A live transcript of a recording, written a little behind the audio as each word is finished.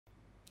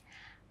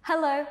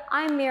Hello,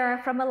 I'm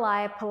Mira from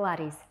Aalaya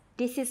Pilates.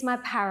 This is my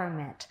power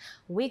mat.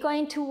 We're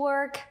going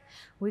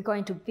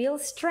to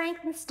build strength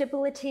and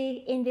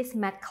stability in this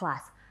mat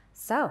class.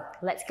 So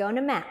let's go on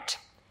the mat.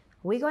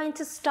 We're going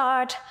to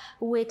start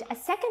with a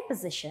second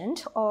position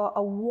or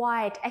a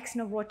wide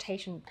external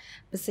rotation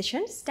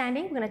position,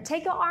 standing. We're going to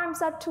take our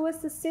arms up towards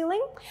the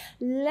ceiling,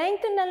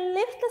 lengthen and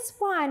lift the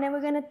spine, and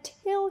we're going to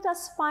tilt our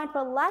spine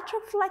for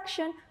lateral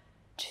flexion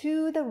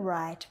to the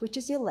right, which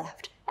is your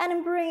left, and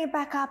then bring it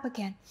back up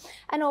again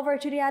and over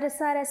to the other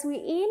side as we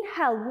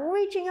inhale,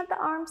 reaching up the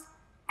arms,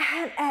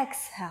 and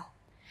exhale,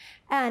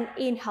 and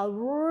inhale,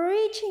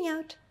 reaching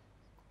out,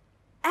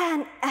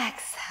 and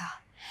exhale.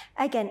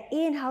 Again,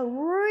 inhale,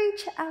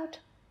 reach out,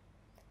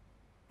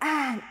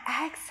 and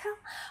exhale.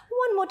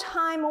 One more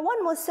time,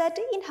 one more set.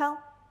 Inhale,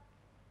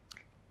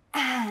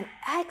 and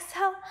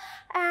exhale,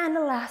 and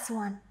the last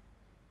one,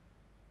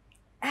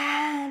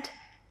 and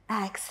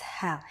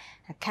exhale.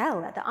 Okay,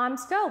 let the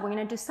arms go. We're going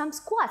to do some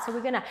squats. So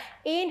we're going to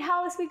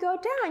inhale as we go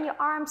down. Your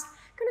arms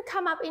going to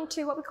come up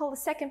into what we call the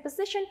second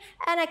position,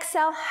 and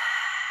exhale.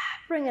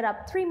 Bring it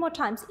up 3 more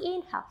times.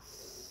 Inhale,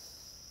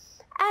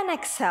 and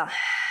exhale.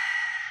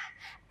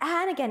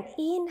 And again,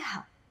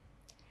 inhale,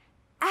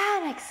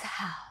 and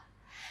exhale.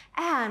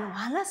 And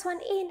one last one,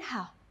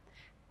 inhale,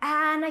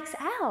 and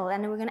exhale.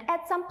 And then we're gonna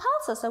add some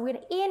pulses. So we're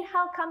gonna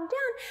inhale, come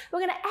down.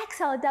 We're gonna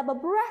exhale, double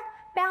breath,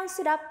 bounce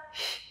it up.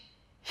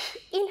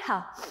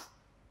 Inhale.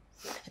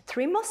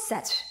 3 more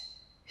sets.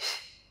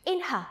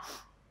 Inhale.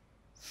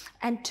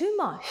 And 2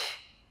 more.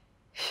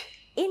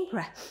 In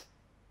breath.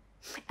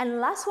 And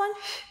last one.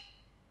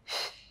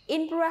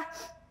 In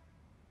breath.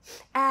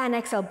 And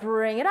exhale,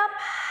 bring it up.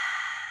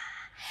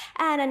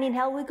 And then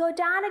inhale, we go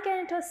down again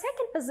into a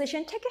second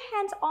position. Take your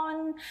hands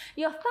on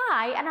your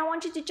thigh, and I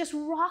want you to just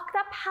rock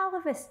that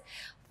pelvis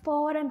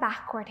forward and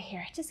backward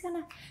here. Just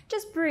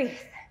breathe.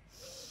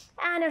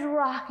 And it's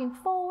rocking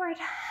forward.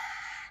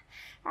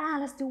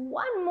 And let's do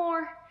one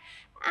more.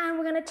 And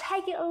we're gonna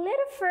take it a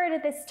little further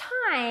this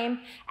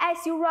time.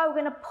 As you roll, we're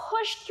gonna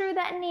push through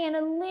that knee and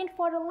then lean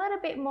forward a little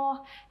bit more.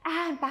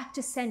 And back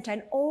to center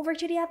and over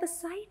to the other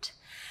side.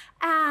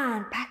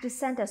 And back to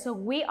center. So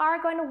we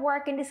are going to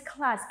work in this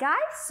class, guys.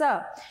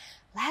 So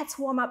let's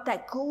warm up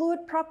that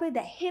glute properly, the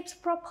hips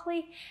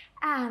properly.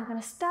 And we're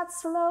gonna start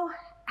slow,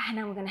 and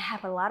then we're gonna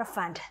have a lot of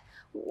fun.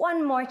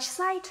 One more each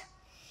side.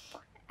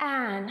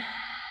 And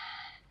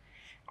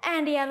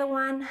the other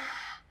one.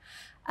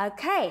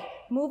 Okay,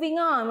 moving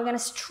on, we're gonna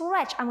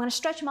stretch. I'm gonna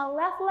stretch my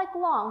left leg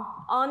long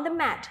on the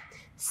mat.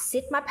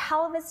 Sit my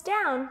pelvis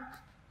down.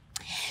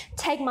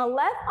 Take my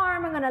left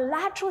arm, I'm gonna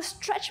lateral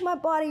stretch my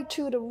body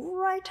to the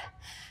right,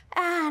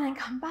 and then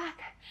come back,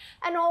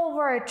 and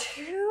over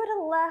to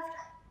the left,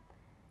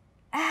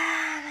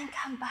 and then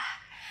come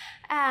back,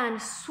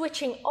 and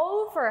switching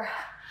over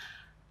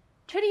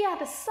to the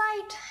other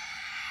side,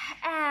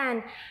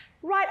 and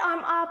right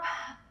arm up,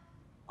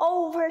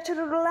 over to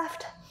the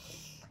left,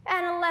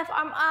 and the left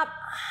arm up,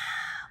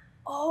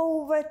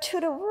 over to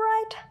the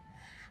right,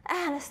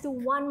 and let's do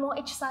one more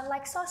each side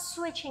like so,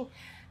 switching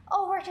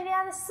over to the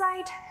other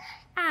side,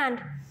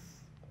 and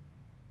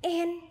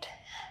in,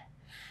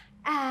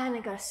 and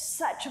I got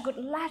such a good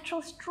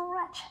lateral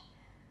stretch,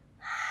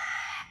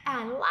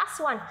 and last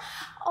one,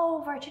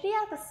 over to the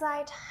other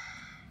side,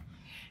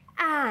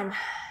 and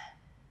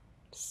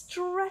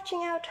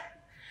stretching out,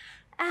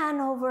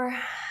 and over.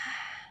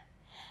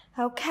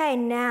 Okay,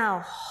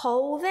 now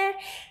hold there,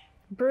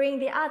 bring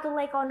the other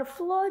leg on the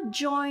floor,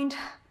 join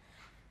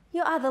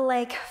your other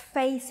leg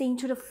facing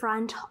to the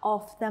front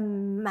of the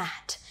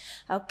mat.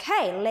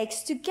 Okay,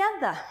 legs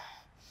together.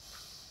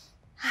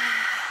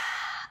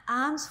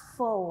 Arms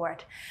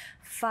forward.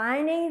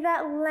 Finding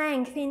that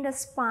length in the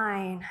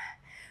spine.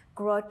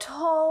 Grow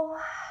tall.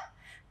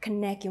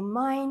 Connect your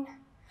mind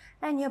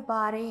and your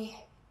body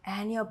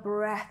and your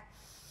breath.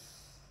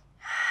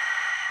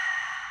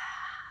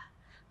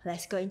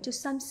 Let's go into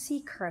some C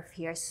curve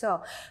here.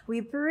 So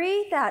we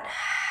breathe out,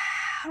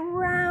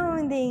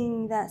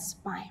 rounding that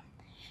spine.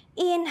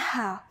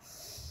 Inhale.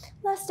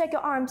 Let's take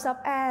your arms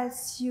up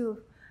as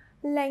you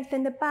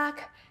lengthen the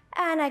back,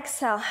 and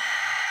exhale.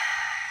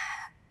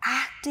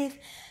 Active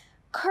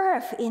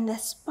curve in the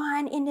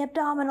spine, in the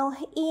abdominal.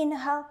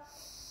 Inhale.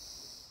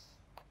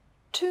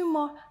 2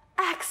 more.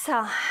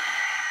 Exhale.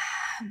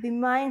 Be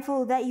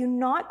mindful that you're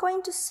not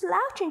going to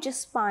slouch into your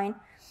spine.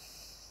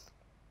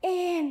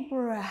 In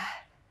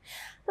breath.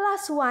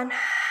 Last one.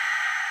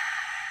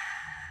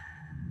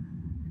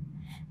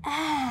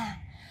 And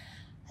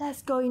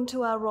let's go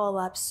into our roll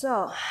up.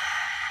 So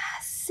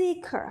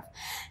C curve.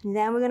 And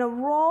then we're gonna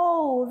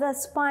roll the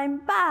spine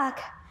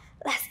back.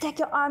 Let's take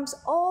your arms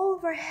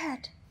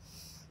overhead.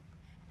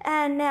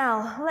 And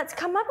now let's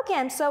come up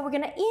again. So we're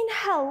gonna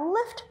inhale,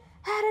 lift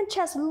head and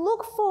chest,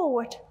 look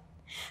forward.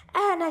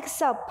 And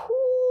exhale,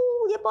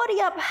 pull your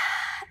body up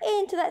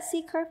into that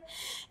C curve.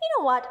 You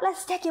know what?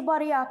 Let's take your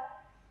body up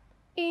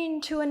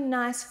into a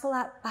nice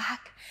flat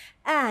back.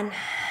 And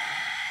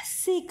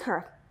C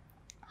curve.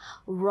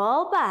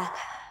 Roll back.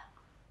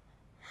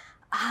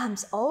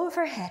 Arms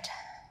overhead.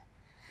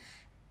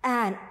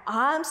 And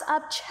arms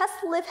up,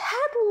 chest lift,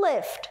 head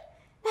lift.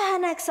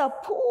 And exhale,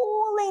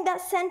 pulling that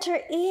center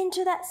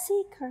into that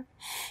C curve.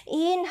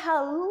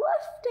 Inhale,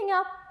 lifting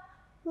up,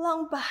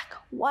 long back.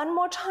 One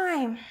more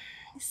time.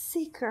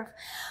 C curve.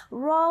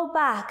 Roll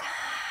back.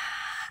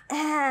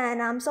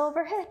 And arms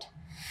overhead.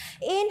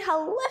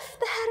 Inhale, lift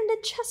the head and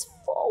the chest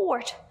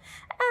forward.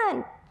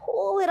 And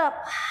pull it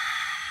up.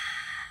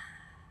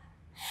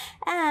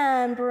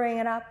 And bring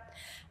it up.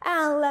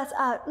 And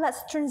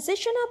let's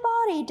transition our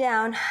body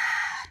down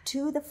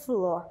to the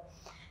floor.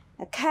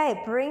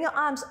 Okay, bring your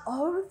arms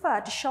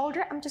over the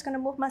shoulder. I'm just going to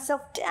move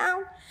myself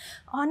down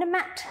on the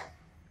mat.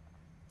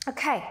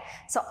 Okay,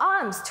 so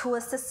arms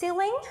towards the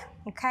ceiling.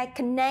 Okay,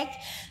 connect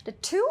the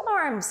two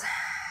arms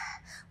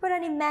with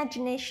an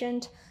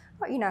imagination,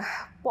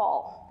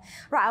 ball.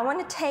 Right, I want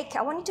you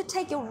to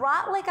take your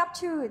right leg up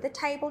to the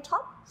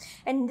tabletop,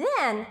 and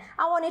then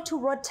I want you to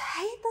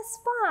rotate the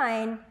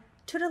spine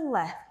to the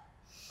left.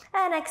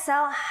 And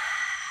exhale,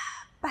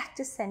 back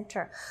to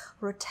center.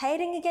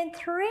 Rotating again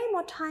 3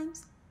 more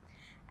times.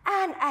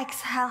 And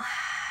exhale.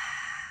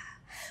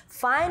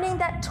 Finding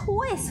that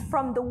twist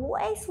from the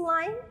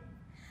waistline.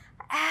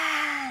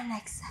 And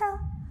exhale.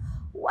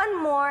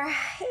 One more.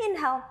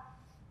 Inhale.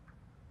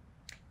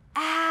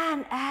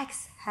 And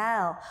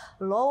exhale.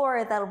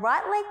 Lower the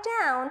right leg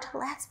down.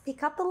 Let's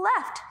pick up the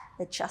left.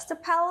 Adjust the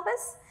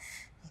pelvis.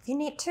 If you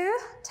need to,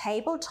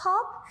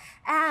 tabletop.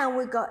 And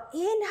we go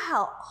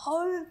inhale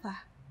over.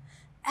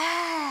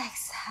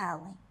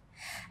 Exhaling.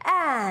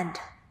 And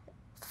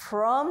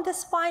from the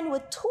spine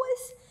with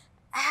twist.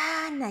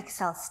 And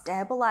exhale.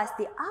 Stabilize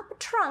the upper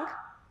trunk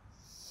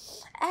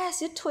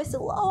as you twist the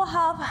lower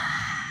half.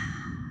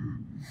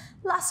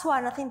 Last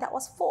one, I think that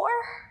was 4.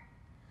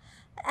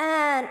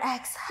 And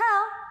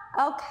exhale.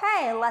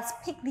 Okay, let's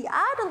pick the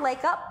other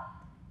leg up,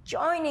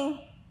 joining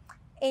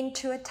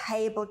into a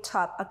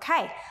tabletop.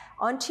 Okay,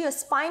 onto your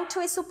spine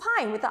twist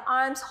supine with the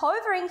arms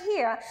hovering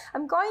here.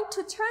 I'm going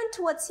to turn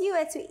towards you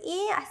as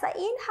I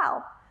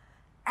inhale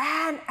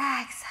and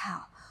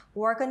exhale.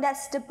 Work on that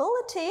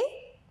stability.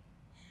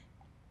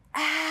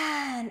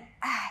 And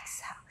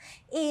exhale.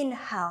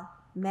 Inhale.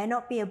 May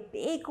not be a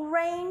big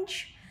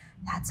range.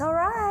 That's all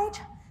right.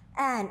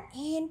 And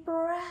in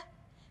breath.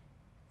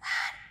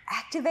 And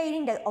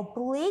activating the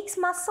obliques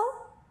muscle.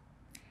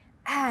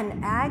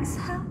 And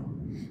exhale.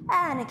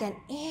 And again,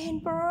 in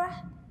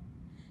breath.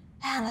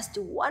 And let's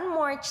do one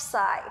more each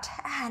side.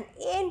 And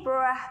in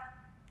breath.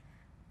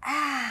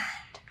 And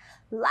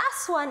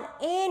last one,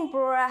 in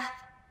breath.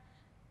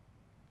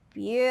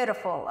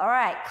 Beautiful. All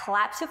right,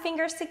 clasp your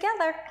fingers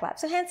together.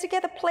 Clasp your hands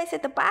together. Place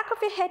at the back of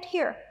your head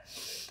here.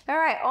 All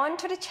right,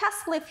 onto the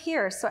chest lift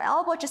here. So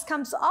elbow just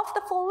comes off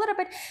the floor a little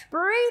bit.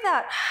 Breathe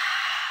out.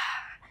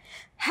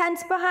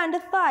 Hands behind the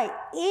thigh.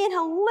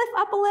 Inhale, lift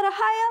up a little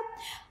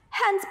higher.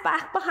 Hands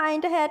back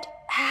behind the head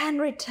and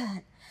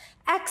return.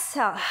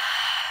 Exhale.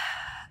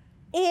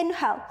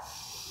 Inhale.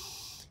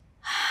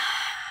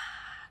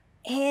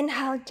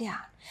 Inhale down.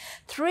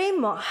 3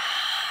 more.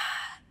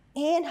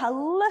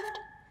 Inhale, lift.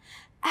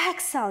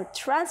 Exhale,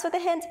 transfer the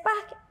hands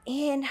back.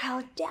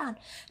 Inhale, down.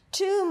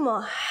 2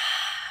 more.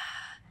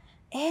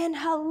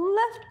 Inhale,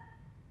 lift.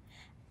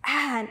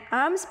 And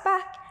arms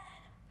back.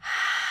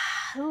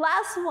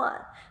 Last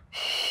one.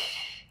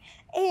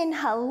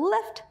 Inhale,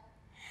 lift.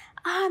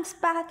 Arms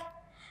back.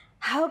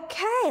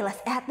 Okay,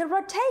 let's add the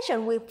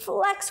rotation. We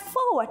flex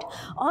forward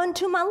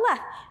onto my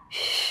left.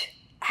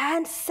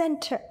 And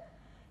center.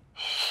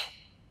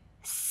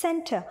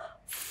 Center.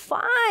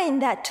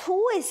 Find that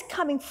twist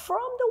coming from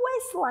the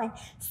waistline.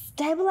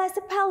 Stabilize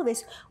the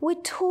pelvis. We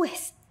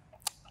twist.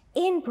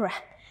 In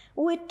breath.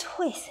 We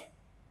twist.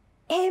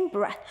 In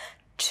breath.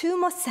 2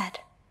 more set.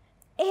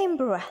 In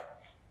breath.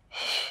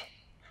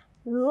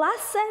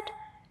 Last set.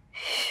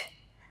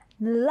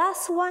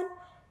 Last one.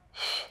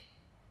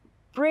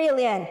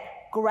 Brilliant.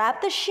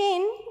 Grab the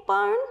shin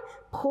bone.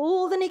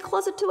 Pull the knee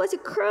closer towards you.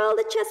 Curl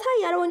the chest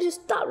high. I want you to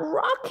start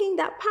rocking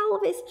that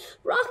pelvis.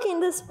 Rocking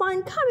the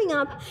spine. Coming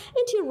up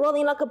into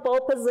rolling like a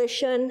ball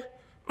position.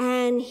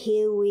 And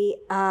here we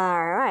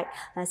are. All right.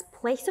 Let's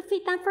place the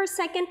feet down for a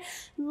second.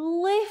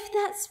 Lift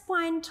that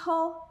spine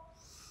tall.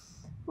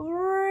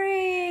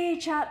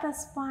 Reach out the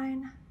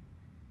spine.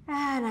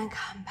 And then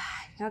come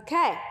back.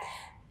 Okay.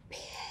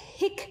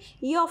 Pick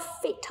your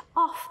feet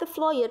off the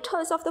floor, your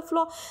toes off the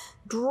floor.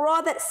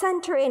 Draw that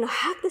center in,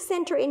 hug the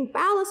center in,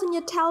 balance on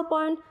your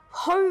tailbone,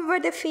 hover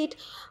the feet,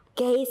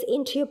 gaze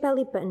into your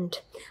belly button.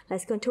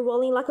 Let's go into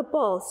rolling like a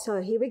ball.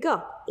 So here we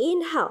go.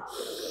 Inhale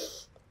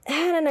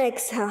and an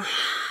exhale.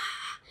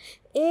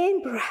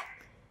 In breath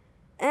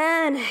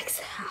and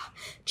exhale.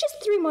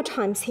 Just 3 more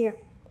times here.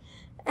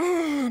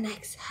 And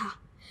exhale.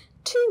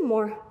 2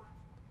 more.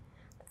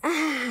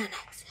 And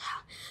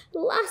exhale.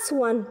 Last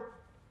one.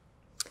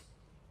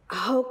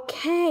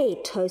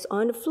 Okay, toes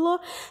on the floor.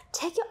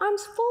 Take your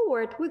arms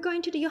forward. We're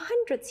going to do your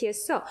hundreds here.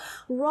 So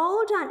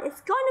roll down.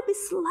 It's going to be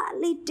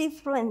slightly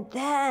different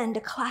than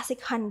the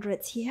classic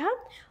hundreds here.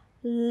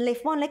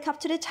 Lift one leg up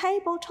to the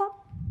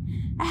tabletop.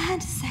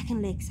 and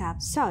second legs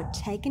up. So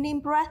take an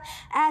in breath.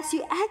 As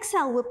you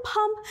exhale, we'll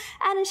pump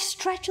and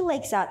stretch your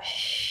legs out.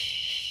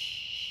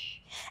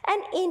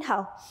 And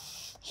inhale.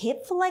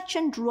 Hip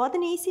flexion, draw the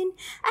knees in.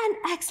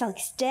 And exhale,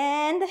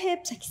 extend the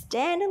hips,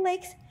 extend the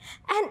legs.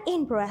 And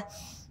in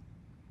breath.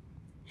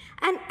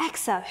 And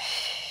exhale.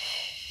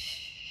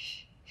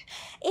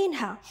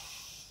 Inhale.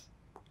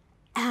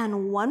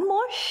 And one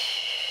more.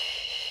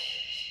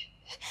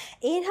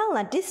 Inhale,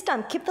 and this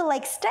time keep the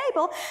legs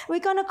stable. We're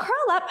gonna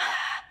curl up.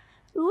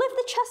 Lift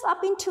the chest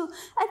up into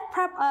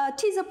a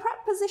teaser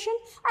prep position.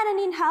 And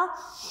an inhale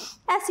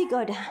as you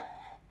go down.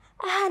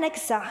 And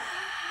exhale.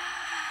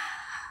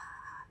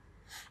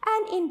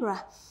 And in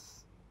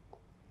breath.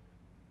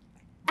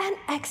 And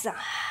exhale.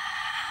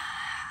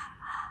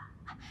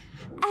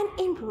 And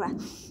in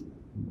breath.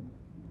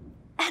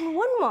 And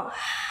one more.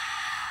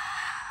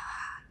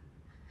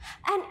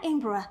 And in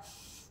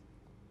breath.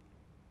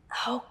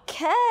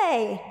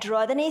 Okay,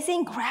 draw the knees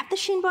in, grab the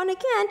shin bone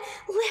again,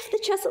 lift the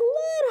chest a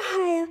little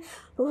higher,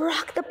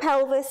 rock the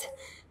pelvis,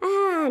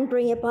 and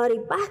bring your body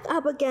back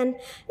up again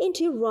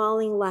into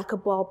rolling like a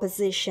ball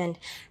position.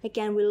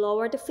 Again, we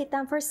lower the feet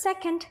down for a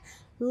second,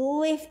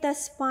 lift the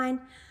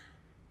spine,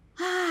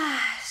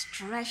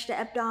 stretch the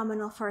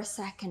abdominal for a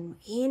second.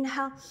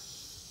 Inhale,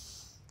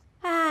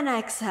 and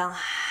exhale.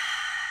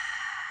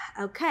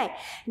 Okay,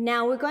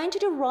 now we're going to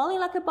do rolling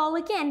like a ball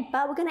again,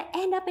 but we're gonna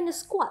end up in a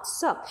squat.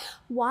 So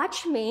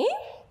watch me.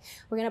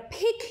 We're gonna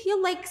pick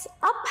your legs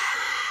up,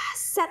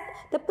 set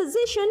the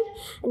position.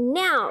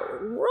 Now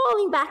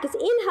rolling back is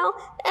inhale.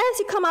 As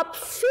you come up,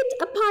 feet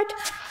apart,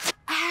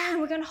 and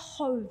we're gonna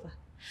hover.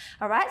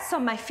 All right, so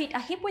my feet are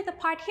hip width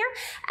apart here,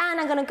 and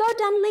I'm gonna go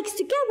down, legs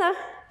together,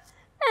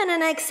 and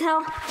an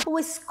exhale,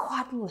 we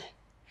squat lift.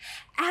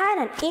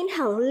 And an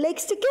inhale,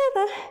 legs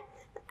together,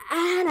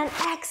 and an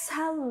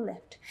exhale,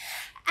 lift.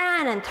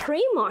 And then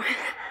 3 more.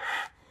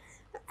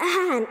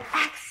 And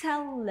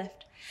exhale,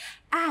 lift.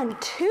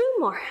 And 2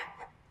 more.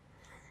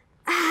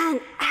 And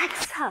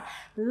exhale,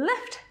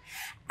 lift.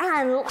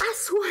 And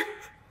last one.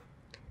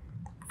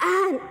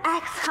 And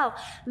exhale,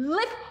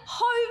 lift,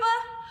 hover,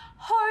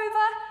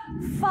 hover.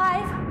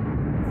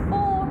 5,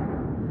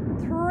 4,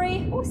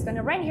 3. Oh, it's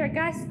gonna rain here,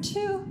 guys.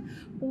 2,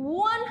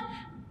 1.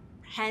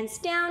 Hands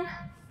down,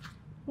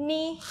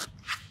 knee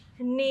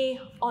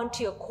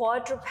onto your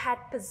quadruped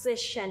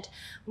position.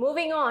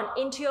 Moving on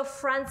into your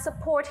front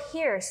support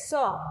here.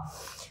 So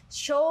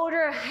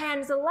shoulder,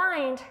 hands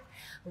aligned.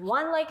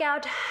 One leg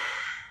out,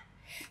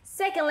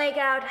 second leg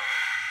out.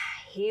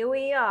 Here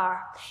we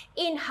are.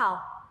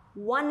 Inhale,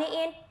 one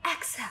knee in,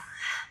 exhale.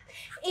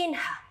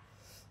 Inhale,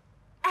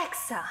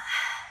 exhale,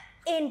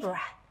 in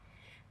breath.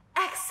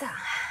 Exhale,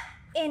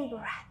 in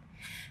breath.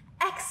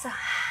 Exhale,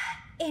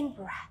 in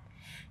breath.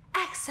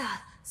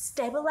 Exhale,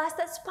 stabilize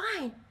that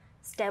spine.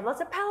 Stabilize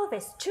the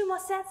pelvis. 2 more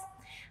sets.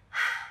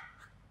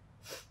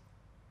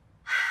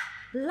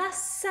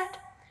 Last set.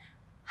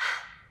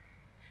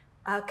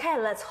 Okay,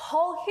 let's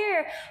hold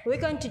here.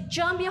 We're going to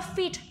jump your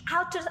feet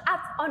out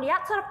on the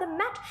outside of the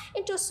mat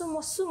into a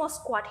sumo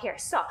squat here.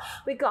 So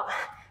we go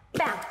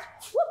bam,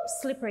 whoop,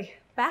 slippery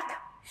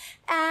back,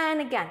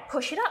 and again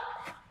push it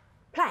up,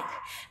 plank,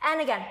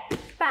 and again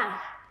bam,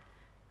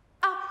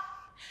 up,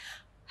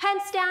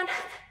 hands down,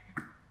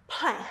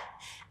 plank,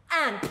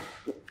 and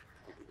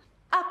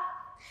up.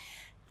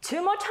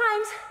 2 more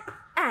times,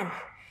 and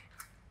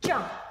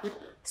jump,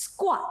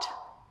 squat,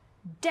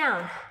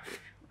 down,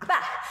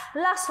 back.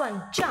 Last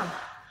one, jump,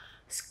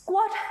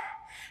 squat,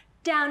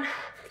 down,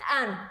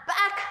 and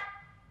back.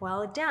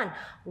 Well done.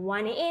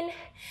 One in,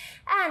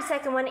 and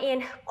second one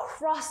in.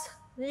 Cross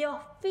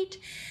your feet,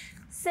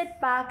 sit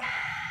back,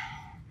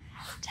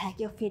 take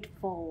your feet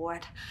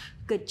forward.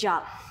 Good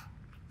job.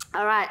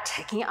 All right,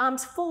 taking your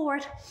arms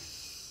forward,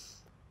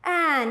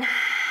 and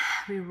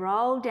we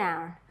roll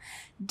down,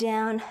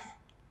 down,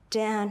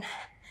 down.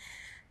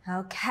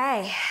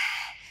 Okay,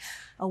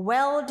 a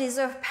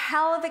well-deserved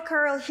pelvic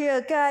curl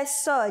here,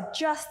 guys. So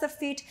adjust the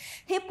feet,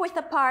 hip width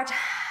apart,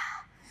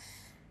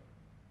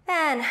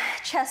 and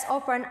chest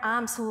open,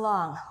 arms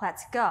long.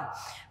 Let's go.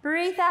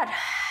 Breathe out,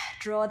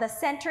 draw the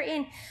center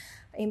in,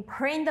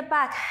 imprint the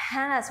back,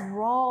 and let's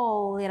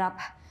roll it up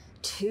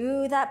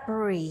to that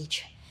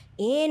bridge.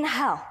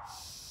 Inhale,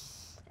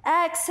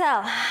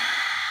 exhale,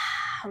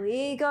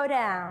 we go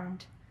down.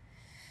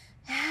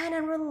 And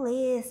then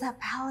release that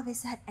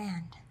pelvis at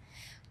end.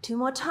 2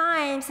 more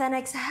times and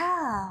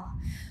exhale.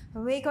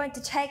 We're going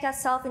to take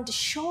ourselves into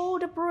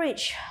shoulder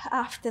bridge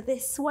after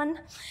this one.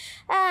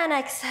 And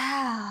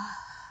exhale.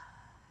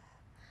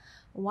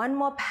 1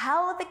 more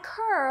pelvic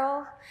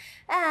curl.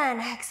 And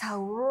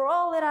exhale,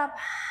 roll it up.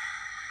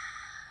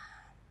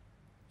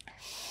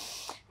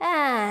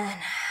 And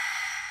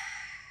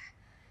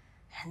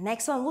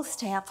next one, we'll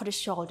stay up for the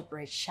shoulder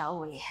bridge, shall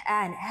we?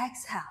 And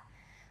exhale.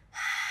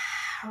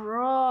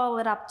 Roll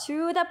it up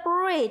to the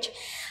bridge.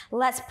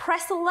 Let's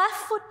press the left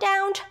foot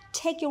down.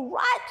 Take your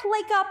right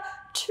leg up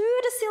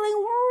to the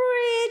ceiling.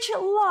 Reach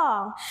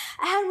long.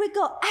 And we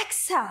go.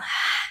 Exhale.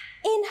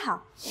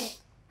 Inhale.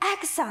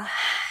 Exhale.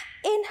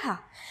 Inhale.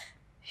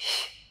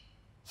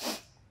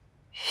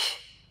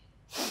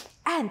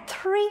 and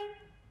 3,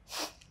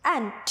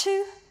 and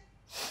 2,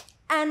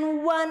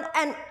 and 1,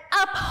 and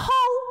up,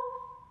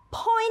 hold,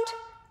 point,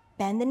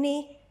 bend the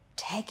knee,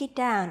 take it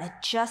down,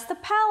 adjust the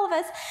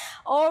pelvis,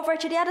 over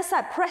to the other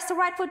side, press the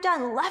right foot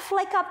down, left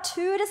leg up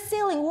to the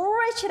ceiling,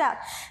 reach it out,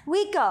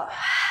 we go,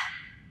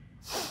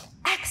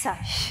 exhale,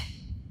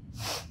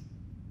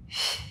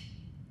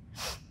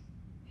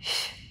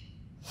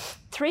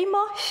 3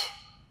 more,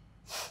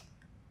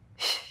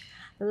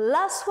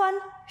 last one,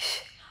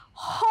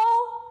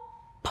 hold,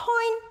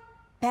 point,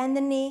 bend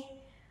the knee,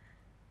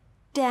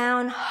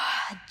 down,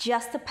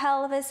 adjust the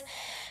pelvis,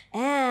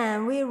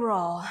 and we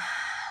roll,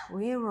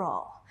 we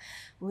roll,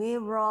 we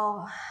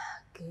roll.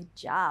 Good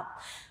job.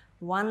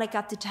 One leg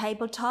up to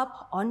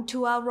tabletop,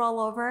 onto our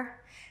rollover.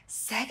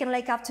 Second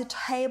leg up to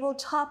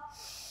tabletop,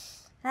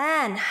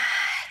 and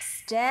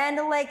extend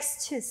the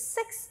legs to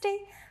 60,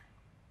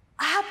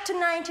 up to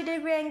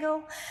 90-degree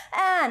angle,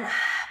 and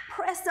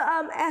press the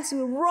arm as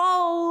we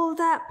roll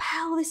that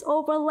pelvis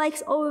over,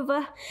 legs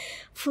over,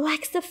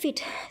 flex the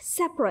feet,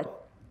 separate.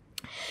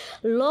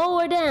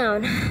 Lower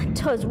down,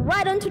 toes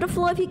right onto the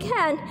floor if you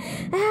can,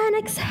 and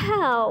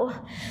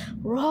exhale.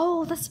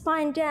 Roll the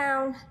spine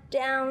down,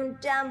 down,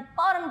 down,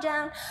 bottom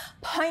down,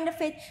 point the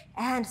feet,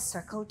 and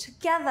circle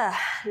together.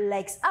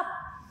 Legs up,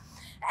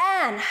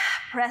 and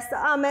press the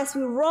arm as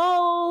we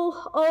roll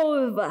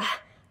over.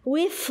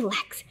 We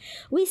flex,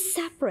 we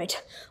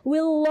separate, we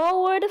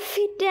lower the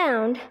feet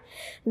down,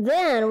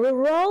 then we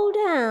roll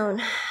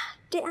down,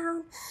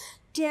 down,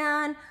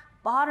 down,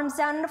 bottoms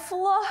down on the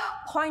floor,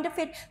 point the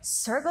feet,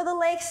 circle the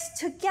legs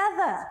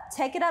together.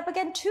 Take it up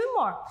again, 2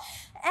 more.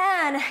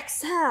 And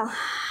exhale.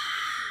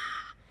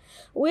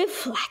 We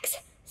flex,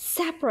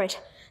 separate,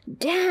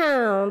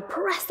 down,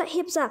 press the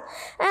hips up,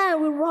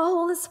 and we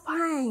roll the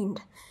spine.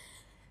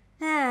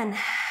 And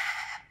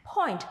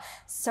point,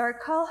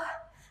 circle.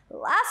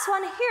 Last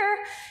one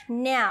here.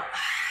 Now,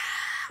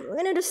 we're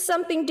gonna do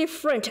something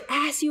different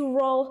as you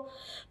roll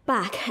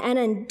back and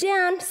then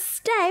down,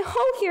 stay,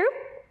 hold here.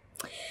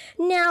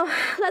 Now,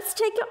 let's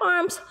take your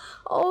arms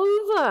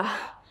over.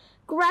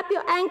 Grab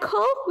your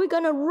ankle. We're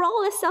gonna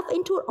roll yourself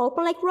into an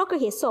open leg rocker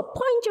here. So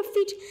point your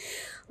feet,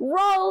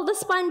 roll the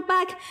spine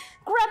back,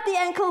 grab the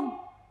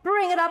ankle,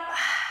 bring it up.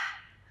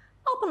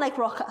 Open leg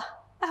rocker.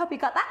 I hope you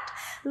got that.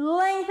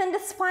 Lengthen the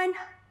spine.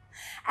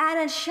 And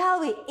then shall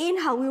we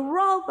inhale, we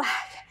roll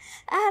back.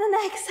 And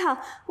then exhale,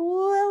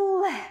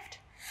 we'll lift.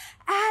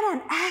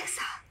 And then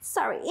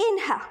exhale,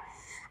 inhale.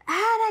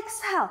 And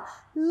exhale,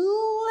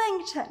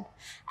 lengthen.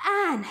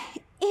 And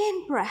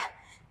in breath.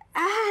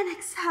 And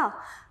exhale,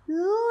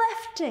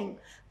 lifting.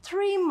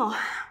 3 more.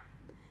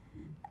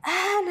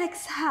 And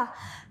exhale,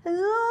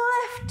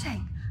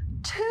 lifting.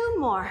 2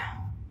 more.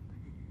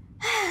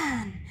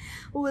 And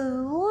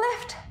we'll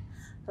lift.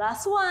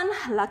 Last one,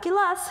 lucky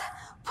last.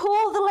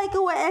 Pull the leg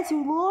away as you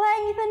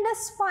lengthen the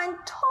spine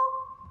tall.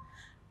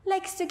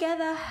 Legs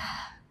together.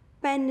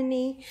 Bend the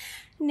knee,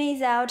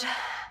 knees out.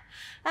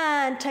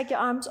 And take your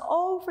arms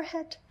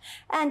overhead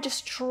and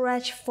just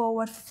stretch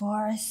forward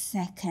for a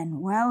second.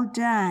 Well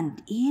done.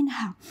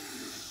 Inhale.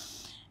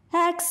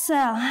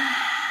 Exhale.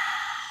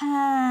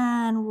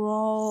 And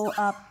roll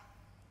up.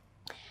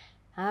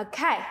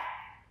 Okay.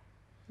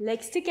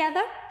 Legs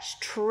together.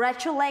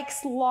 Stretch your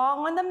legs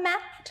long on the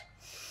mat.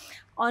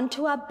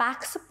 Onto our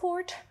back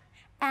support.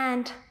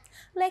 And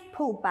leg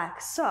pull back.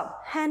 So,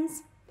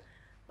 hands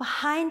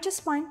behind your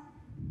spine.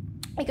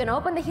 You can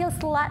open the heels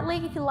slightly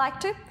if you like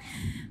to.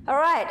 All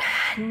right,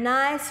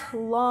 nice,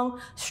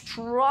 long,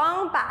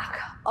 strong back,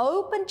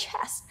 open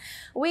chest.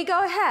 We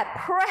go ahead,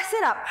 press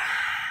it up.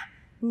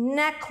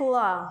 Neck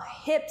long,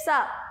 hips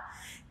up,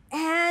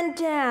 and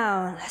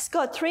down. Let's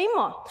go, 3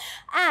 more.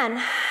 And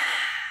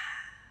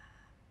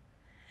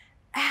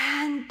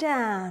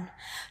down.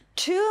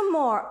 2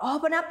 more,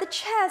 open up the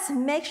chest,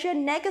 make sure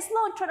your neck is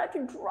long, try not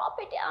to drop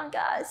it down,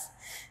 guys.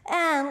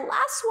 And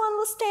last one,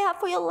 let's stay up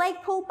for your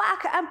leg pull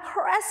back and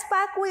press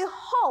back, we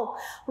hold.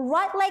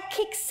 Right leg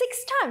kick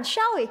 6 times,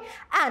 shall we?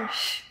 And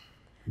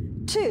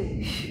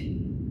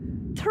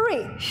 2,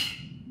 3,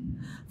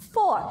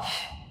 4,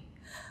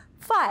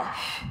 5,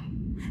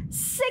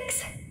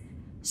 6,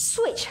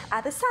 switch,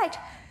 other side.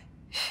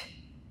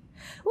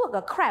 We'll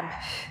go cramp.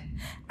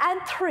 And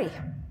 3,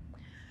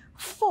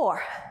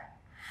 4,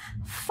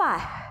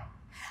 5,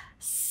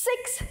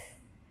 6,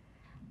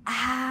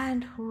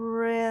 and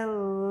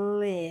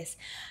release.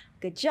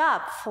 Good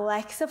job.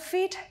 Flex the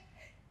feet,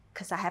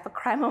 because I have a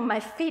cramp on my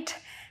feet,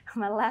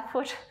 my left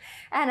foot,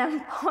 and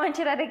I'm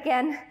pointing it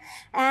again,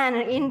 and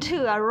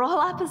into a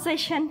roll-up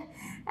position,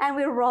 and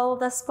we roll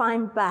the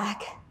spine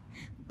back,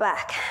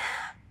 back,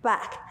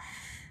 back.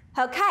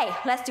 Okay,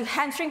 let's do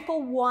hamstring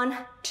for 1,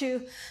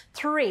 2,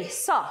 3.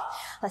 So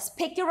let's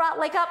pick your right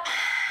leg up,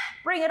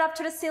 bring it up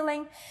to the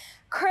ceiling,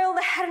 curl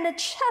the head and the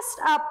chest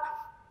up.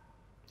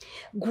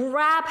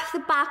 Grab the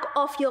back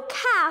of your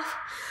calf.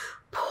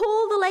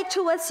 Pull the leg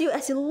towards you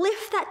as you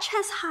lift that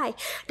chest high.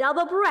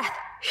 Double breath.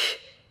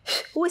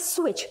 We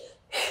switch.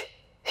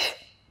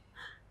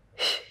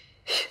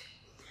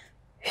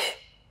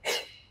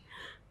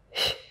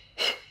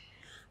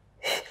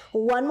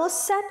 One more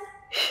set.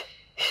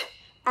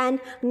 And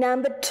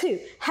number 2,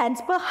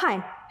 hands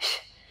behind.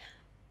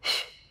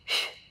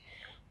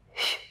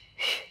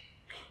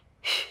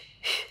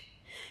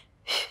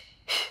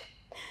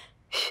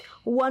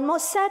 One more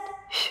set.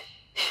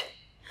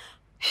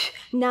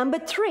 Number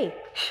 3,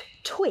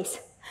 twist.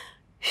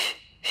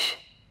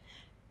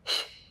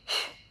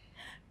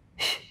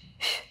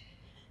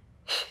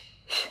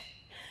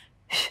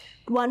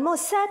 One more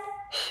set.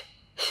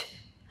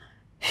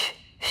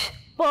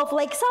 Both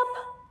legs up.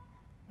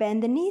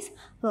 Bend the knees.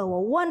 Lower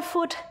one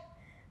foot.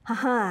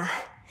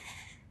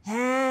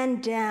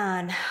 And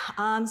down.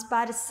 Arms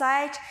by the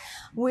side.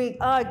 We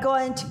are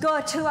going to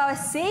go to our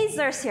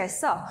scissors here.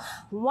 So,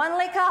 one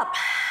leg up.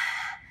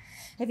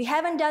 If you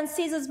haven't done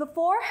scissors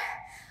before,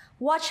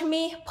 watch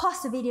me,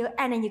 pause the video,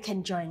 and then you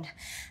can join.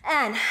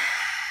 And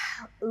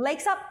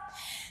legs up.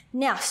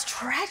 Now,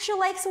 stretch your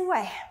legs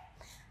away.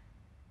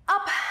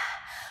 Up.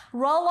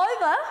 Roll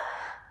over.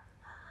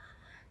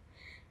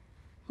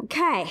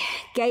 Okay,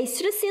 gaze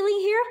to the ceiling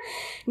here.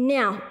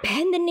 Now,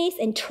 bend the knees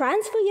and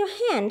transfer your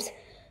hands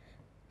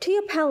to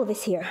your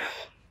pelvis here.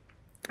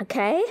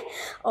 Okay,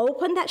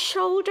 open that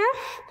shoulder.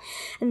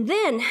 And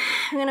then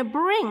I'm gonna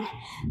bring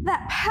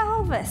that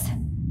pelvis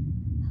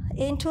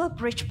into a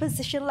bridge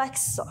position like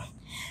so.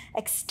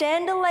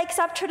 Extend the legs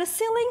up to the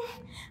ceiling.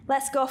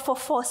 Let's go for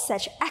 4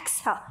 sets.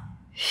 Exhale.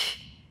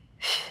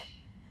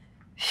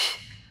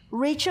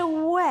 Reach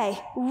away,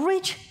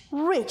 reach,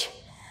 reach,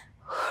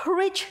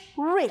 reach,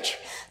 reach.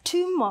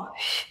 2 more.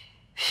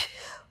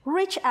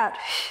 Reach out.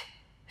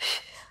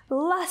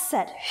 Last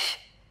set.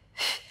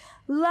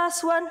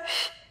 Last one.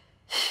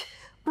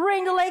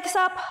 Bring the legs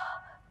up.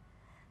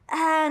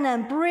 And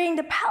then bring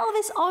the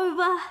pelvis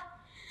over.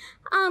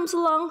 Arms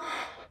long.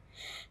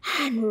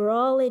 And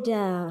roll it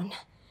down.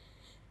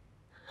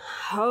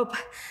 Hope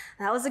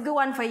that was a good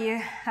one for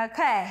you.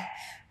 Okay,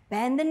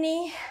 bend the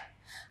knee.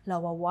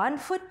 Lower one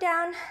foot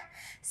down,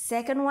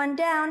 second one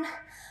down.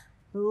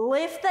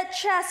 Lift the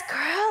chest,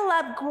 curl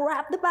up,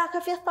 grab the back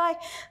of your thigh.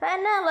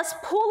 And now let's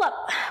pull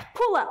up,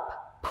 pull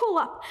up, pull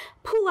up,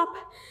 pull up.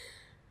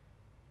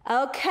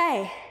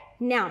 Okay,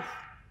 now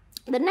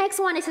the next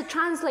one is a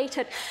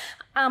translated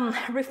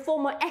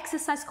reformer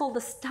exercise called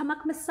the stomach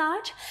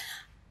massage.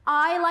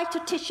 I like to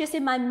teach this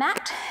in my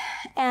mat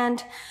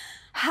and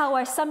how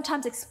I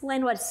sometimes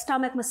explain what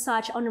stomach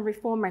massage on a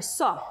reformer.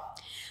 So,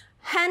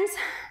 hands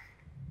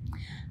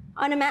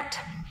on a mat,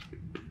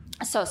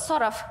 so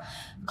sort of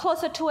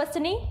closer towards the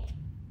knee.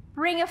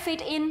 Bring your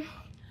feet in,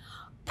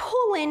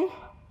 pull in,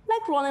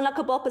 like rolling like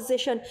a ball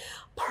position.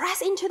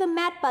 Press into the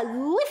mat, but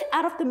lift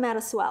out of the mat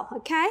as well,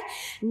 okay?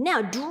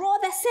 Now draw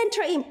the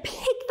center in,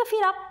 pick the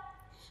feet up.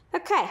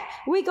 Okay,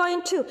 we're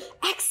going to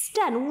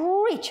extend,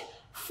 reach,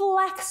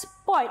 flex,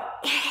 point,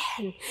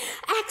 in.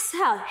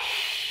 Exhale,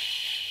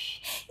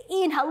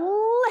 inhale,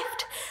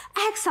 lift.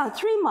 Exhale,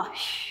 3 more.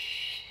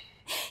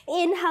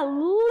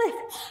 Inhale,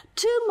 lift.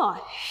 2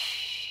 more.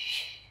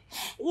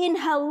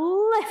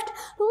 Inhale, lift.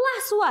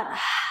 Last one.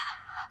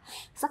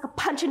 It's like a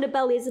punch in the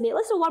belly, isn't it?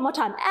 Let's do one more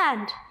time.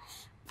 And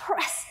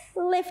press,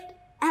 lift,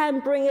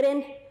 and bring it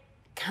in.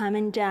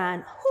 Coming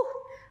down. Whew.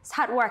 It's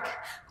hard work.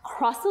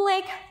 Cross the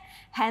leg,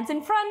 hands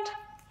in front.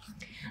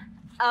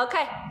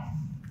 Okay.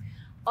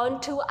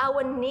 Onto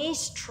our knee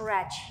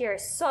stretch here.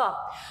 So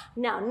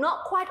now,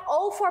 not quite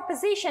all 4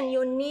 position.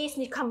 Your knees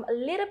need to come a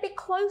little bit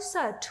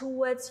closer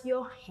towards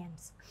your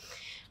hands.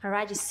 All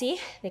right, you see,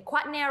 they're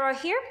quite narrow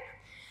here.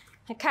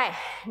 Okay,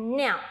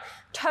 now,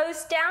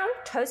 toes down,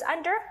 toes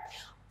under.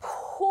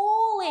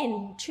 Pull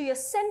in to your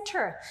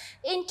center,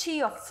 into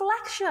your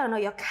flexion or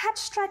your cat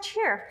stretch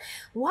here.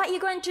 What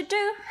you're going to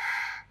do,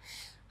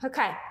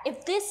 okay,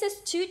 if this is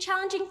too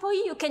challenging for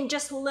you, you can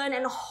just learn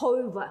and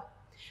hover.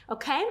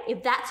 Okay,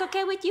 if that's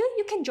okay with you,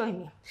 you can join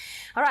me.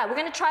 All right, we're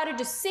gonna try to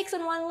do 6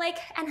 on one leg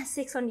and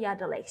 6 on the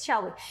other leg,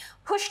 shall we?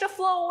 Push the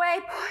floor away,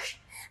 push,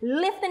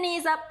 lift the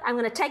knees up. I'm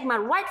gonna take my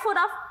right foot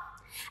off,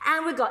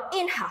 and we go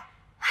inhale,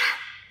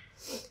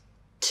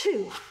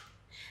 2,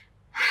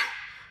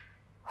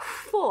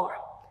 4,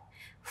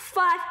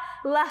 5,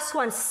 last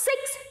one, 6,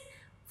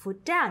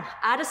 foot down,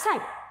 other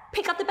side,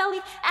 pick up the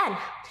belly, and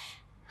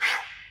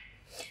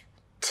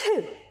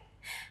 2,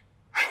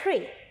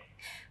 3,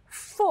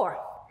 4,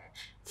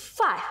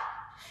 5,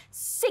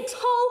 6,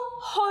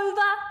 hold,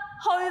 hover,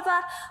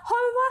 hover,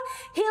 hover,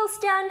 heels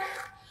down,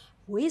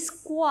 we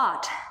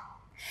squat,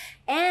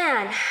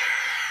 and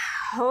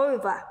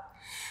hover,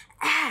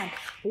 and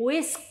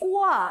we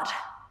squat,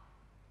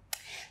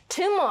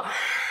 2 more,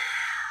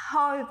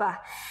 hover,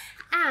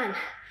 and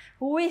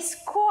we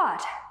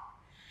squat,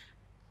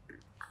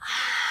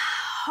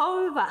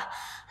 hover,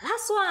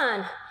 last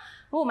one,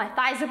 oh my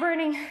thighs are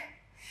burning,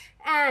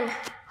 and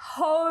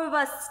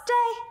hover,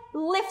 stay,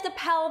 lift the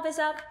pelvis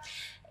up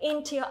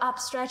into your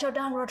upstretch or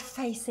downward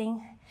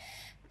facing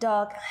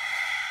dog.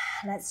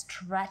 Let's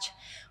stretch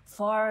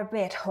for a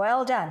bit.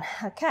 Well done.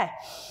 Okay.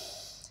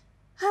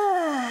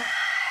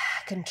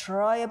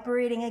 Control your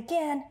breathing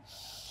again.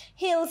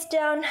 Heels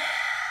down.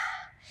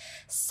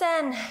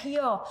 Send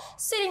your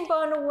sitting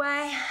bone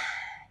away.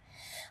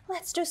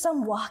 let's do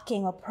some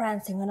walking or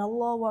prancing. We're gonna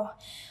lower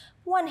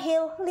one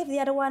heel, lift the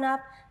other one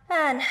up,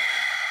 and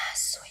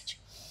switch.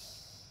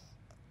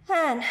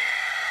 And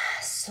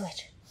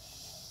switch.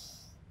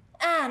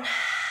 And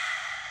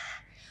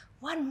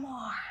one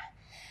more.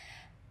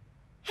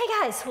 Hey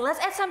guys, let's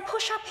add some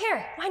push-up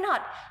here. Why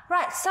not?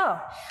 Right, so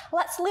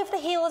let's lift the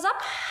heels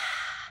up.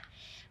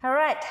 All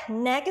right,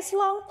 neck is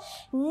long.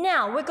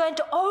 Now we're going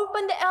to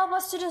open the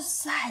elbows to the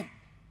side.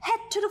 Head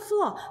to the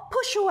floor,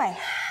 push away.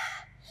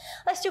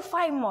 Let's do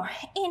 5 more.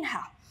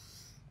 Inhale.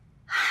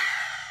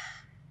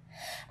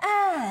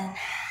 And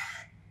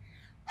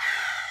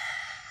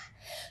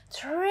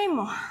 3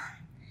 more.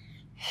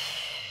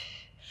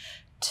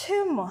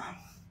 2 more.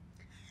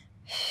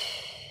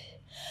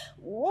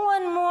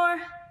 1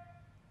 more.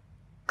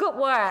 Good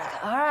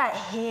work. All right,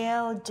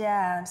 heel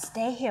down.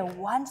 Stay here.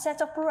 1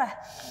 set of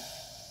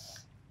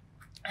breath.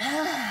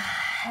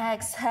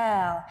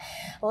 Exhale.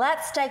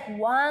 Let's take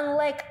one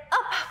leg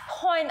up.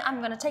 Point. I'm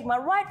going to take my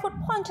right foot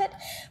pointed.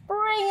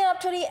 Bring it up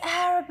to the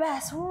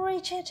arabesque.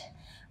 Reach it.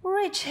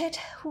 Reach it.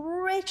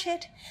 Reach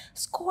it.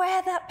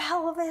 Square that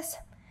pelvis.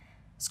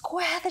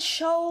 Square the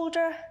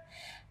shoulder.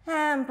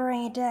 And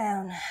bring it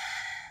down.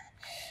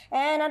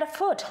 And other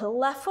foot.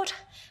 Left foot.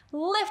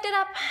 Lift it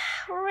up.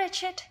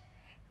 Reach it.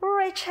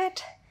 Reach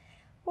it.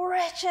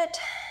 Reach it.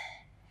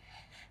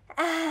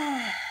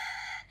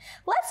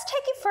 Let's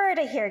take it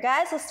further here,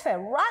 guys. Let's fit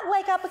right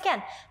leg up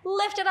again.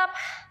 Lift it up.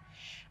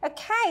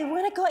 Okay,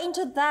 we're gonna go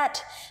into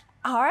that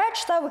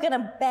arch. So we're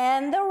gonna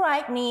bend the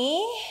right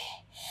knee.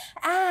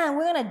 And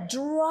we're gonna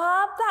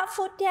drop that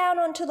foot down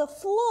onto the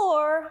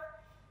floor.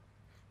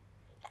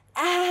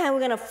 And we're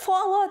gonna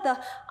follow the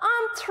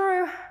arm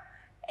through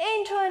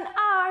into an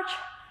arch.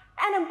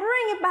 And then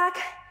bring it back.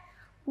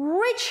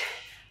 Reach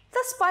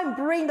the spine.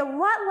 Bring the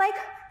right leg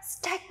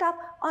stacked up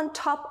on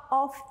top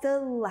of the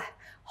left.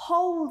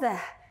 Hold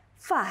there.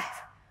 5,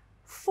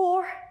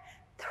 4,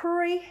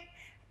 3,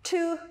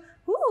 2,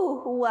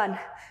 1.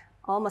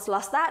 Almost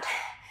lost that.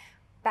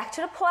 Back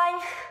to the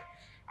plank.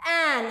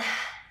 And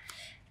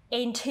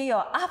into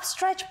your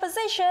upstretch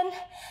position.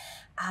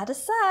 Other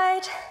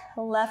side.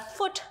 Left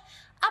foot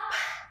up,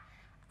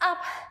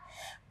 up,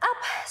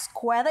 up.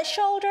 Square the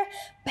shoulder.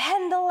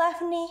 Bend the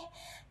left knee.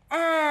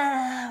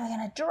 And we're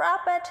gonna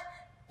drop it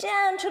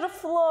down to the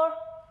floor.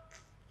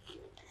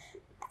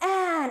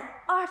 And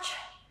arch,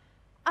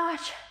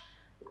 arch,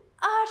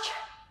 arch.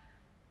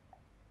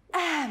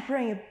 And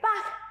bring it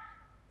back.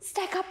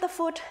 Stack up the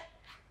foot.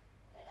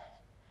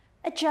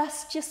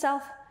 Adjust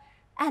yourself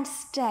and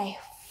stay.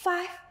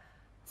 5,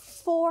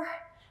 4,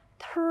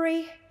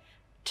 3,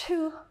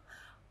 2,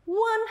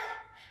 1.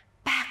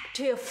 Back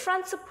to your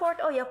front support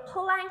or your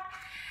plank.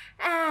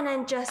 And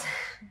then just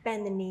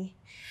bend the knee.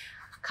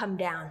 Come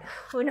down.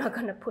 We're not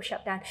gonna push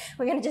up down.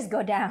 We're gonna just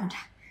go down.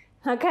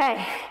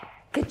 Okay,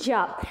 good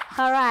job.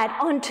 All right,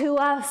 onto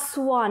our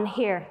swan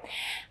here.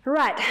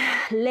 Right,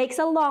 legs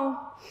are long,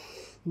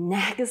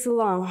 neck is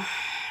long.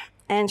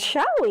 And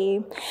shall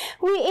we?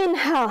 We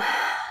inhale,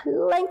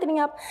 lengthening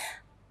up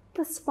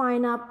the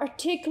spine up,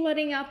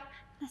 articulating up.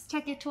 Let's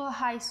take it to a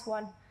high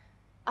swan.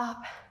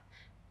 Up,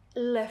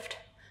 lift,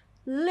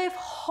 lift,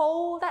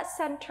 hold that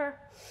center.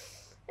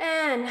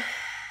 And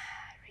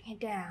bring it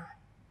down.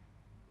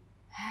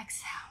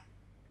 Exhale.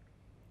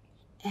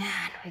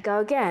 And we go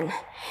again.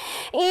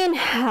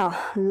 Inhale,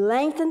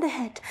 lengthen the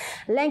head,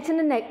 lengthen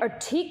the neck,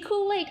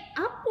 articulate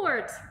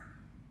upwards.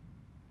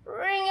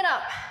 Bring it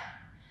up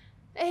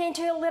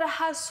into a little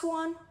half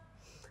swan.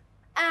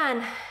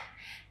 And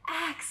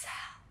exhale.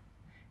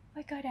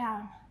 We go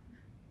down.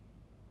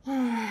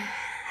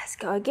 Let's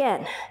go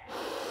again.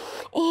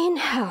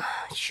 Inhale,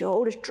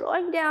 shoulders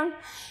drawing down,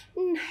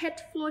 head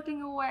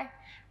floating away.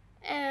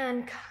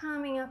 And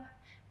coming up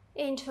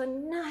into a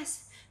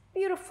nice,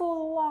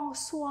 beautiful long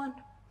swan.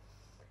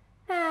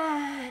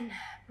 And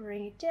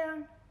bring it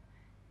down.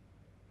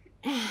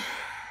 And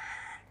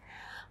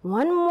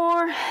one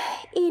more.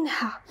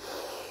 Inhale.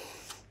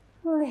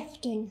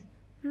 Lifting,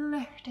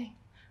 lifting,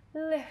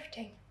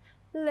 lifting,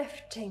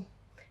 lifting.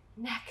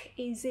 Neck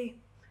easy.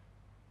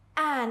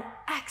 And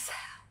exhale.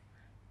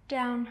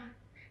 Down.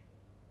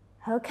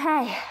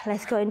 Okay,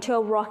 let's go into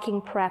a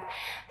rocking prep.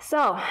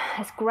 So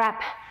let's grab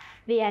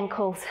the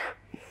ankles.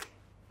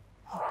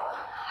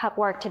 Hard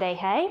work today,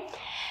 hey?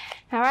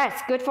 All right,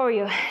 it's good for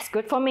you. It's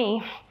good for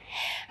me.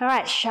 All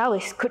right, shall we?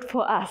 It's good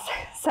for us.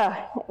 So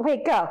we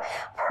go.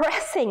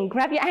 Pressing,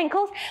 grab your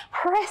ankles,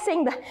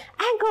 pressing the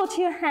ankle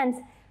to your hands.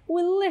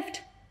 We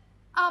lift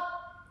up,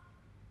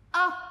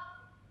 up,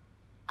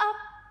 up,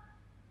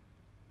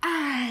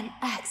 and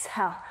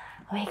exhale.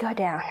 We go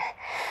down.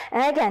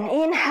 And again,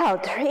 inhale,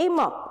 3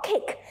 more.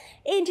 Kick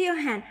into your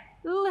hand,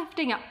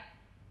 lifting up,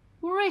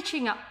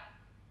 reaching up,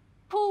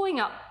 pulling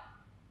up,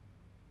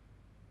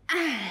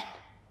 and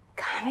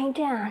coming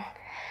down.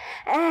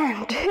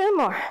 And 2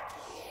 more.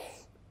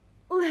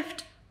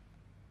 Lift,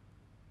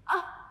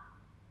 up,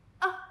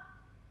 up,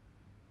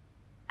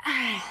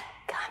 and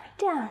coming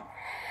down.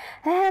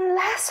 And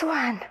last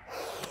one.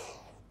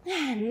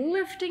 And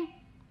lifting,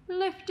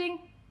 lifting,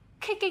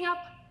 kicking up,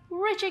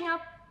 reaching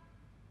up,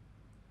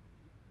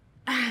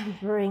 and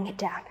bring it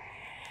down.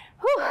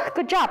 Whew,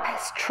 good job.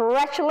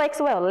 Stretch your legs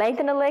well,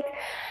 lengthen the leg,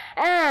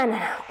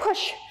 and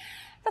push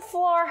the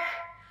floor,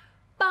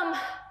 bum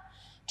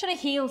to the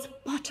heels,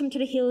 bottom to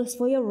the heels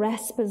for your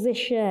rest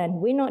position.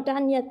 We're not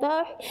done yet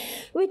though.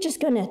 We're just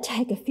gonna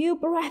take a few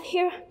breaths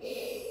here.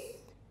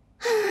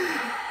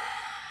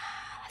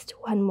 Let's do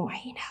one more,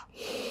 inhale.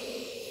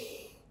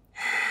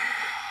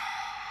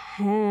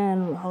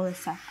 And roll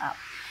yourself up.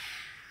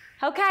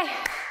 Okay,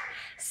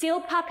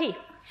 seal puppy,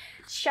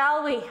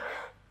 shall we?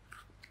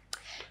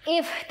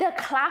 If the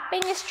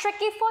clapping is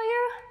tricky for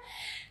you,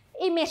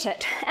 emit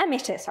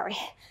it, sorry.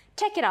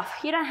 Take it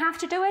off, you don't have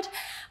to do it,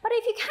 but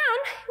if you can,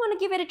 you wanna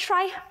give it a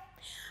try,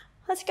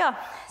 let's go.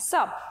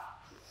 So,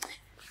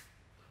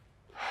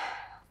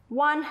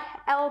 one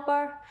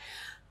elbow,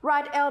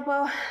 right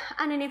elbow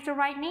underneath the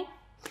right knee,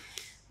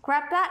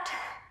 grab that,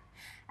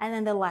 and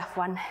then the left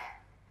one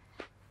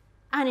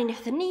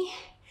underneath the knee,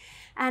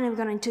 and we're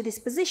going into this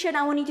position.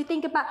 I want you to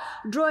think about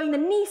drawing the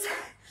knees,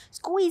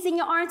 squeezing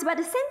your arms, but at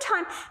the same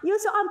time,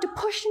 use your arm to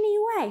push the knee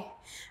away.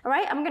 All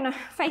right, I'm gonna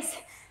face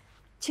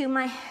to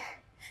my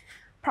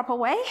proper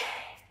way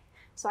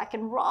so I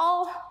can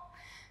roll.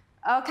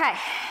 Okay,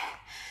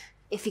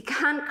 if you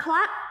can't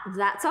clap,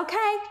 that's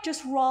okay,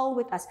 just roll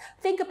with us.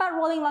 Think about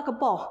rolling like a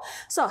ball.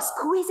 So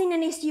squeezing the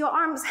knees to your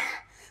arms,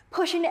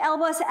 pushing the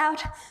elbows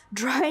out,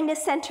 drawing the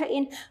center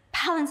in,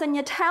 balance on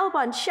your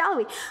tailbone, shall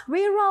we?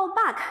 We roll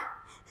back.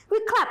 We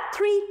clap,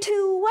 3,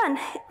 2, 1,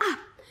 up.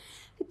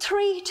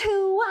 3,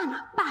 2, 1,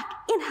 back,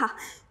 inhale.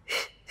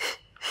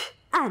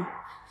 And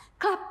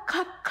clap,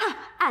 clap, clap,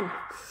 and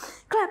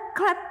clap,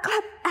 clap,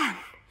 clap, and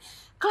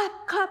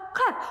clap, clap,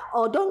 clap.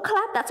 Oh, don't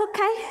clap, that's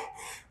okay.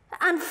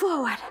 And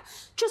forward,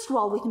 just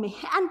roll with me.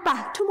 And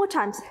back, 2 more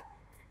times.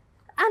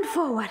 And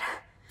forward.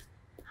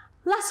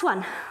 Last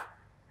one.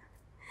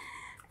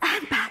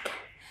 And back.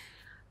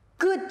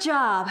 Good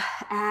job.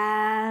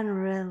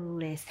 And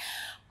release.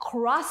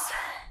 Cross.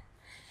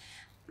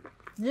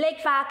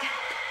 Leg back.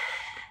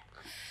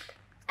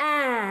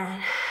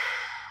 And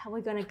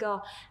we're gonna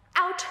go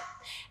out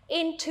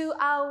into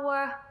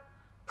our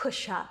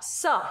push-ups.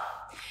 So,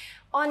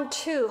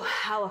 onto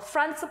our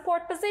front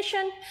support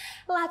position.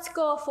 Let's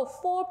go for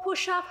 4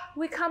 push-ups.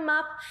 We come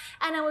up,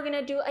 and then we're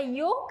gonna do a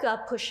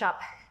yoga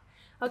push-up.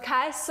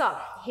 Okay, so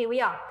here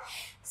we are.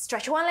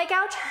 Stretch one leg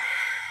out,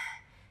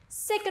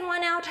 second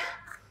one out,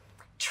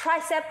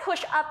 tricep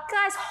push up.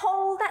 Guys,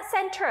 hold that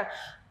center.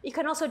 You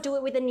can also do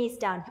it with the knees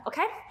down,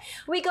 okay?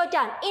 We go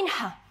down,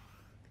 inhale,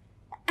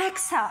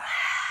 exhale,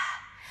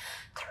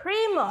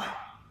 3 more.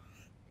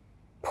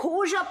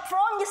 Push up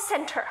from your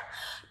center,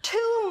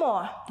 2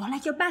 more. Don't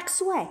let your back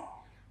sway.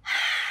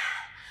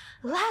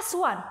 Last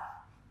one.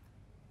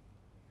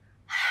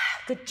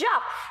 Good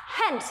job.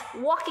 Hands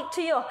walking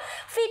to your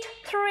feet.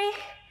 3,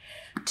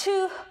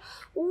 2,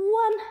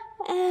 1,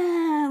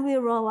 and we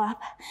roll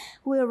up.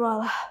 We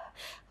roll up.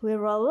 We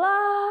roll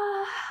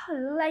up.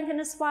 Lengthen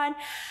the spine,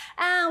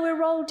 and we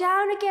roll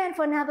down again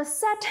for another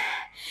set.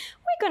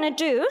 We're gonna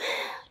do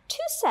 2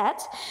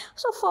 sets,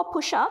 so 4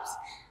 push-ups,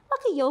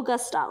 like a yoga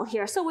style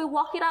here. So we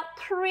walk it up.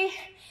 3,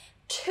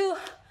 2,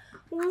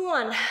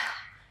 1.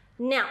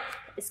 Now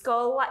it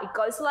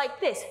goes like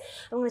this.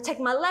 I'm gonna take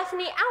my left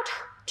knee out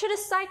to the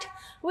side.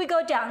 We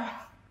go down.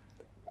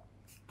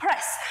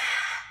 Press.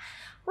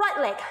 Right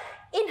leg.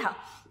 Inhale.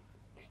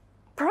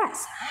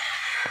 Press.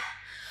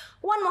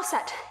 1 more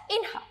set.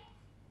 Inhale.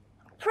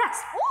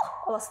 Press. Ooh,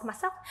 I lost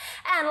myself.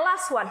 And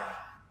last one.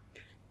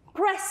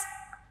 Press.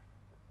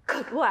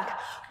 Good work.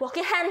 Walk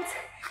your hands.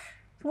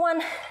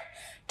 1,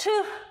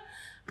 2,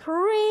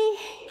 3.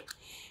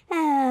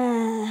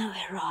 And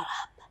we roll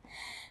up.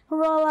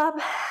 Roll up.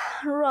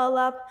 Roll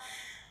up.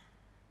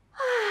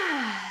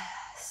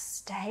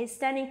 Stay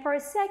standing for a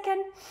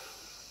second.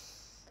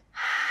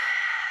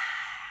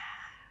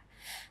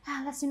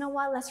 You know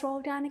what? Let's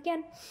roll down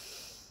again.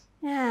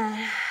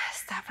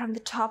 Start from the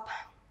top.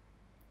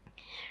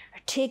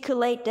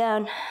 Articulate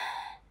down.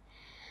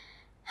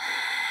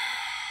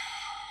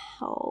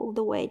 All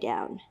the way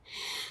down.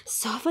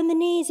 Soften the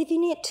knees if you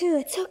need to.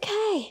 It's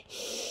okay.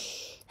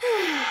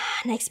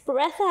 Next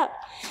breath out.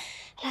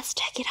 Let's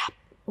take it up.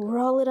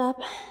 Roll it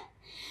up.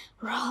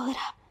 Roll it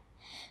up.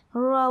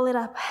 Roll it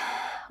up.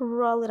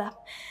 Roll it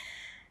up.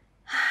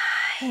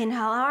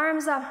 Inhale,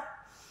 arms up.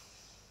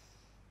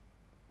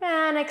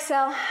 And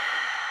exhale.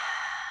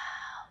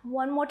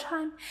 1 more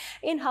time.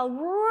 Inhale,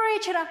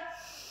 reach it up.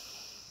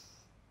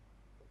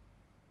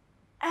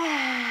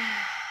 And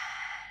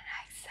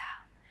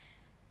exhale.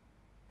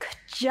 Good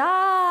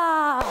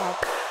job.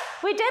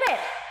 We did it.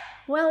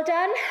 Well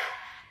done.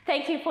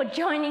 Thank you for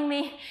joining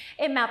me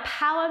in my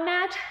power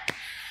mat.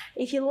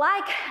 If you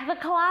like the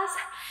class,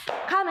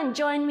 come and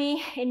join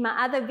me in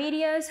my other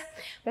videos.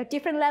 We have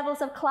different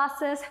levels of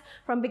classes,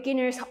 from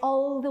beginners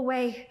all the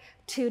way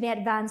to the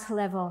advanced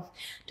level.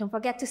 Don't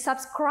forget to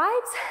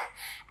subscribe,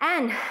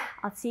 and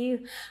I'll see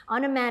you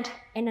on a mat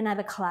in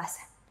another class.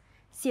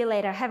 See you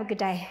later. Have a good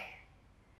day.